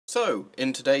So,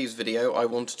 in today's video I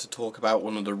wanted to talk about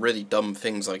one of the really dumb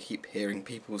things I keep hearing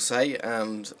people say,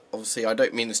 and obviously I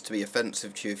don't mean this to be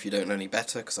offensive to you if you don't know any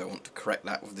better, because I want to correct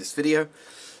that with this video,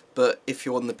 but if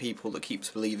you're one of the people that keeps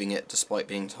believing it despite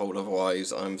being told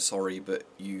otherwise, I'm sorry, but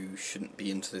you shouldn't be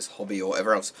into this hobby or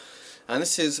whatever else. And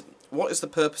this is, what is the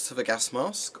purpose of a gas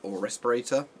mask or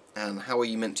respirator, and how are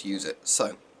you meant to use it?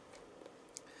 So,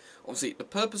 obviously the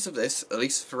purpose of this, at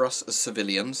least for us as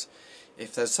civilians,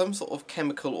 if there's some sort of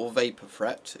chemical or vapour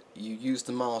threat, you use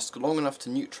the mask long enough to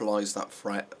neutralise that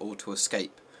threat or to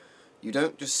escape. You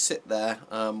don't just sit there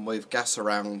with gas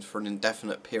around for an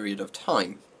indefinite period of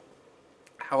time.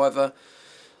 However,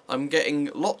 I'm getting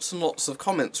lots and lots of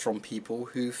comments from people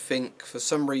who think for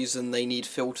some reason they need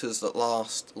filters that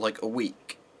last like a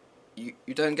week. You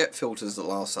don't get filters that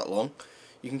last that long.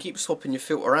 You can keep swapping your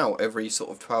filter out every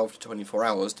sort of 12 to 24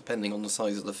 hours depending on the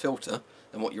size of the filter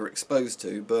and what you're exposed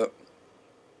to, but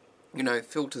you know,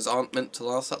 filters aren't meant to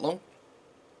last that long,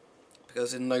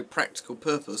 because in no practical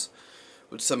purpose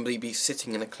would somebody be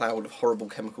sitting in a cloud of horrible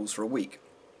chemicals for a week.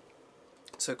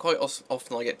 So quite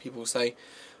often I get people say,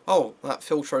 oh, that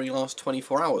filter only lasts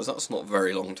 24 hours, that's not a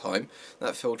very long time.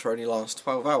 That filter only lasts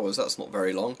 12 hours, that's not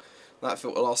very long. That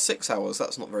filter lasts 6 hours,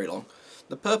 that's not very long.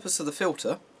 The purpose of the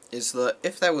filter is that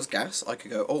if there was gas, I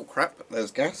could go, oh crap,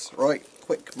 there's gas, right,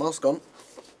 quick, mask on.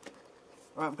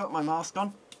 Right, I've got my mask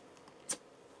on.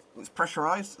 It's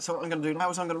pressurised, so what I'm going to do now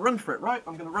is I'm going to run for it, right?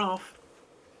 I'm going to run off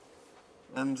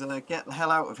and get the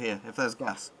hell out of here if there's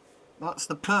gas. That's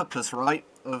the purpose, right,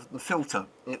 of the filter.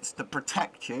 It's to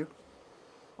protect you.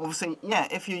 Obviously, yeah,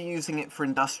 if you're using it for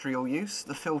industrial use,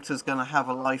 the filter's going to have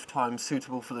a lifetime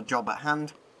suitable for the job at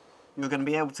hand. You're going to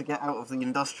be able to get out of the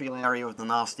industrial area with the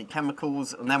nasty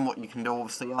chemicals, and then what you can do,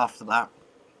 obviously, after that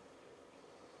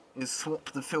is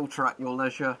swap the filter at your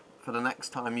leisure for the next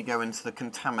time you go into the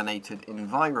contaminated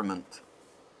environment.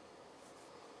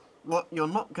 What you're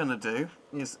not going to do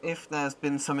is, if there's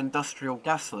been some industrial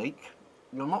gas leak,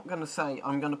 you're not going to say,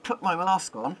 I'm going to put my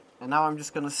mask on and now I'm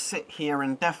just going to sit here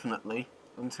indefinitely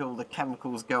until the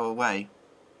chemicals go away.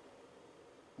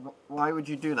 Why would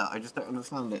you do that? I just don't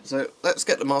understand it. So let's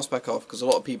get the mask back off, because a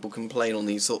lot of people complain on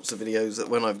these sorts of videos that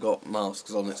when I've got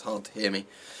masks on it's hard to hear me.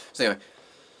 So anyway,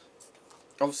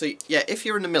 obviously, yeah, if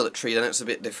you're in the military, then it's a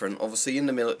bit different. Obviously, in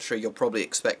the military, you're probably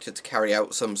expected to carry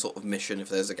out some sort of mission if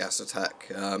there's a gas attack.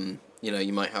 You know,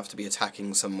 you might have to be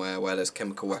attacking somewhere where there's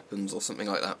chemical weapons or something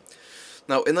like that.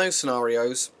 Now, in those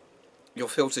scenarios, your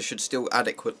filter should still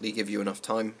adequately give you enough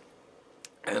time.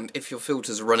 And if your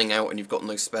filters are running out and you've got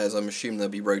no spares, I'm assuming they'll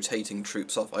be rotating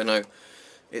troops off. I know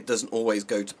it doesn't always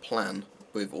go to plan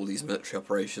with all these military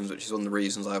operations, which is one of the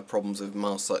reasons I have problems with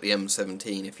masks like the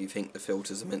M17. If you think the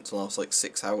filters are meant to last like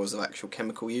 6 hours of actual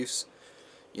chemical use,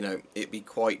 you know, it'd be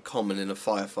quite common in a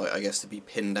firefight, I guess, to be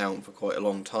pinned down for quite a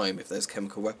long time if there's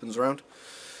chemical weapons around.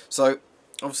 So,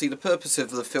 obviously the purpose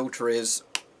of the filter is,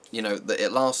 you know, that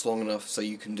it lasts long enough so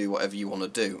you can do whatever you want to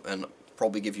do, and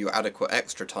probably give you adequate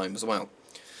extra time as well.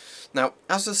 Now,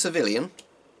 as a civilian,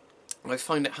 I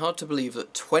find it hard to believe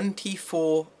that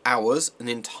 24 hours, an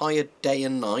entire day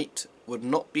and night, would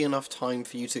not be enough time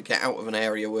for you to get out of an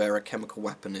area where a chemical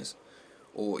weapon is,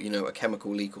 or, you know, a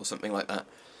chemical leak or something like that.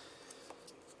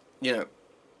 You know,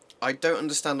 I don't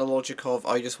understand the logic of,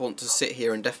 I just want to sit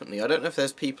here indefinitely. I don't know if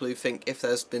there's people who think if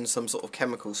there's been some sort of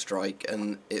chemical strike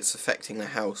and it's affecting the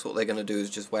house, what they're going to do is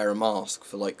just wear a mask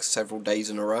for like several days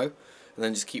in a row, and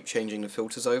then just keep changing the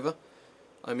filters over.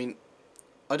 I mean,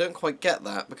 I don't quite get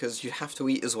that, because you have to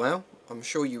eat as well. I'm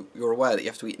sure you're aware that you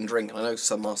have to eat and drink. I know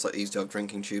some masks like these do have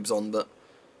drinking tubes on, but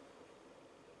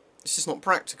it's just not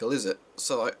practical, is it?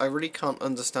 So I really can't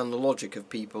understand the logic of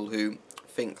people who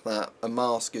think that a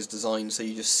mask is designed so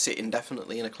you just sit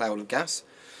indefinitely in a cloud of gas.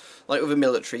 Like with the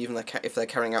military, even if they're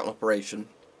carrying out an operation,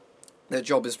 their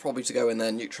job is probably to go in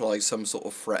there, neutralise some sort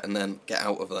of threat, and then get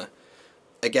out of there.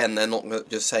 Again, they're not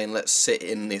just saying, let's sit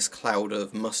in this cloud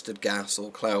of mustard gas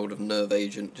or cloud of nerve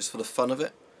agent just for the fun of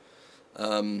it.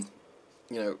 You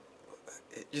know,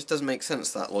 it just doesn't make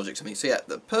sense, that logic to me. So yeah,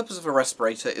 the purpose of a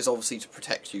respirator is obviously to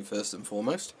protect you first and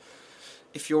foremost.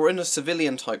 If you're in a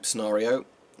civilian type scenario,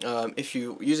 if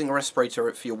you're using a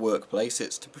respirator for your workplace,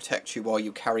 it's to protect you while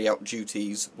you carry out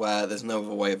duties where there's no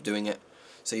other way of doing it.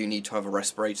 So you need to have a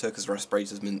respirator, because the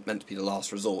respirator's meant to be the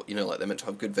last resort. You know, like they're meant to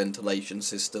have good ventilation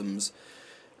systems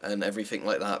and everything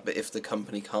like that, but if the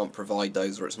company can't provide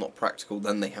those or it's not practical,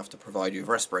 then they have to provide you with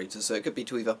respirators. So it could be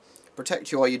to either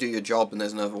protect you while you do your job and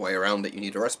there's no other way around it, you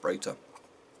need a respirator,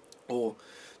 or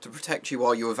to protect you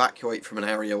while you evacuate from an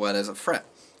area where there's a threat.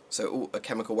 So a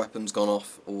chemical weapon's gone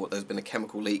off, or there's been a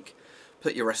chemical leak,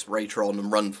 put your respirator on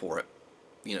and run for it.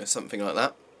 You know, something like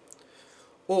that.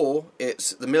 Or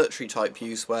it's the military type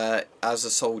use where, as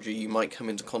a soldier, you might come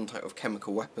into contact with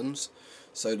chemical weapons.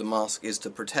 So the mask is to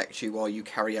protect you while you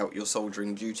carry out your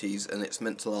soldiering duties, and it's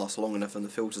meant to last long enough, and the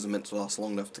filters are meant to last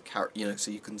long enough to carry,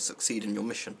 so you can succeed in your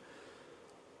mission.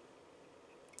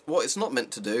 What it's not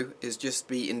meant to do is just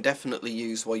be indefinitely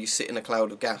used while you sit in a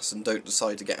cloud of gas and don't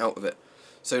decide to get out of it.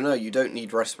 So no, you don't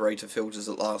need respirator filters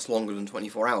that last longer than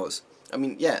 24 hours. I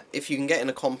mean, yeah, if you can get in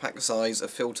a compact size a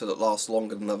filter that lasts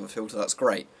longer than another filter, that's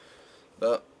great.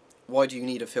 But why do you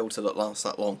need a filter that lasts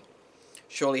that long?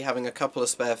 Surely having a couple of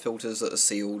spare filters that are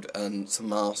sealed and some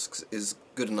masks is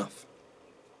good enough.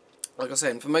 Like I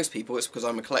say, and for most people, it's because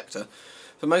I'm a collector.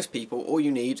 For most people, all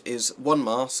you need is one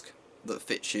mask that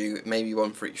fits you, maybe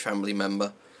one for each family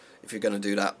member, if you're going to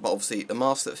do that. But obviously, the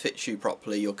mask that fits you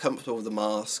properly, you're comfortable with the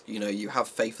mask, you have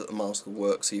faith that the mask will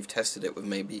work, so you've tested it with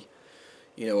maybe,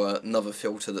 another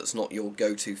filter that's not your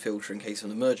go-to filter in case of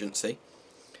an emergency.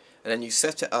 And then you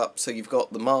set it up so you've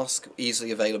got the mask easily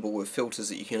available with filters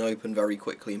that you can open very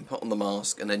quickly and put on the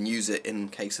mask, and then use it in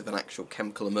case of an actual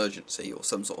chemical emergency or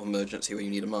some sort of emergency where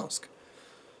you need a mask.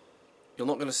 You're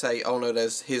not going to say, oh no,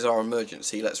 here's our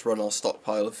emergency, let's run our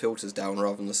stockpile of filters down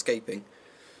rather than escaping.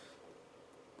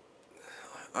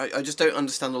 I just don't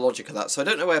understand the logic of that. So I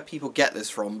don't know where people get this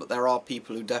from, but there are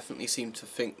people who definitely seem to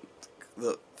think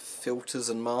that filters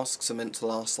and masks are meant to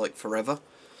last like forever.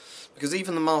 Because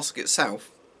even the mask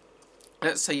itself,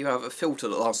 let's say you have a filter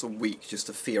that lasts a week, just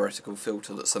a theoretical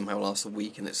filter that somehow lasts a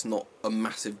week, and it's not a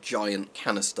massive giant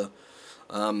canister.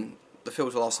 The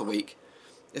filter lasts a week.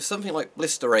 If something like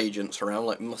blister agents around,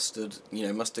 like mustard,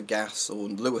 mustard gas or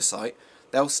lewisite,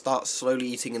 they'll start slowly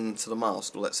eating into the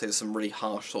mask. Or let's say there's some really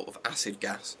harsh sort of acid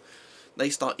gas. They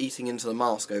start eating into the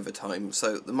mask over time.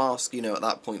 So the mask, at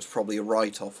that point is probably a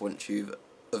write-off once you've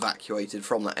evacuated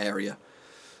from that area.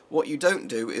 What you don't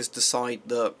do is decide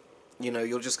that,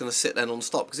 you're just going to sit there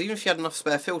non-stop. Because even if you had enough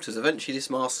spare filters, eventually this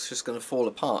mask's just going to fall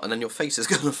apart, and then your face is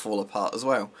going to fall apart as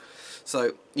well.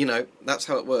 So, that's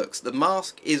how it works. The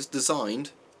mask is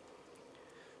designed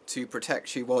to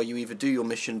protect you while you either do your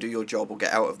mission, do your job, or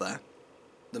get out of there.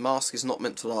 The mask is not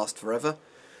meant to last forever.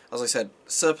 As I said,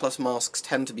 surplus masks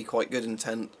tend to be quite good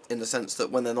in the sense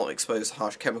that when they're not exposed to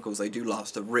harsh chemicals, they do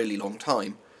last a really long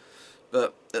time.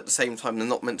 But at the same time, they're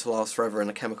not meant to last forever in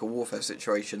a chemical warfare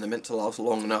situation. They're meant to last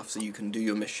long enough so you can do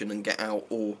your mission and get out,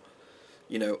 or,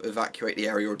 evacuate the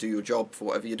area or do your job for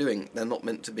whatever you're doing. They're not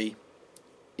meant to be,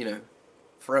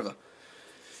 forever.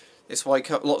 It's why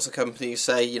lots of companies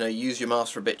say, use your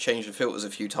mask for a bit, change the filters a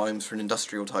few times for an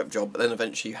industrial type job, but then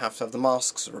eventually you have to have the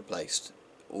masks replaced,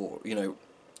 or,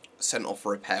 sent off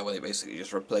for repair where they basically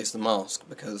just replace the mask,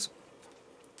 because,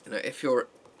 if you're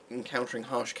encountering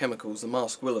harsh chemicals, the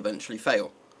mask will eventually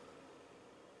fail.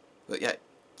 But yeah,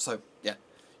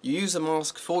 you use the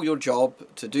mask for your job,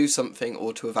 to do something,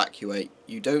 or to evacuate.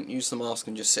 You don't use the mask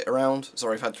and just sit around.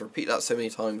 Sorry, I've had to repeat that so many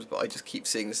times, but I just keep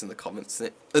seeing this in the comments and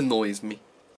it annoys me.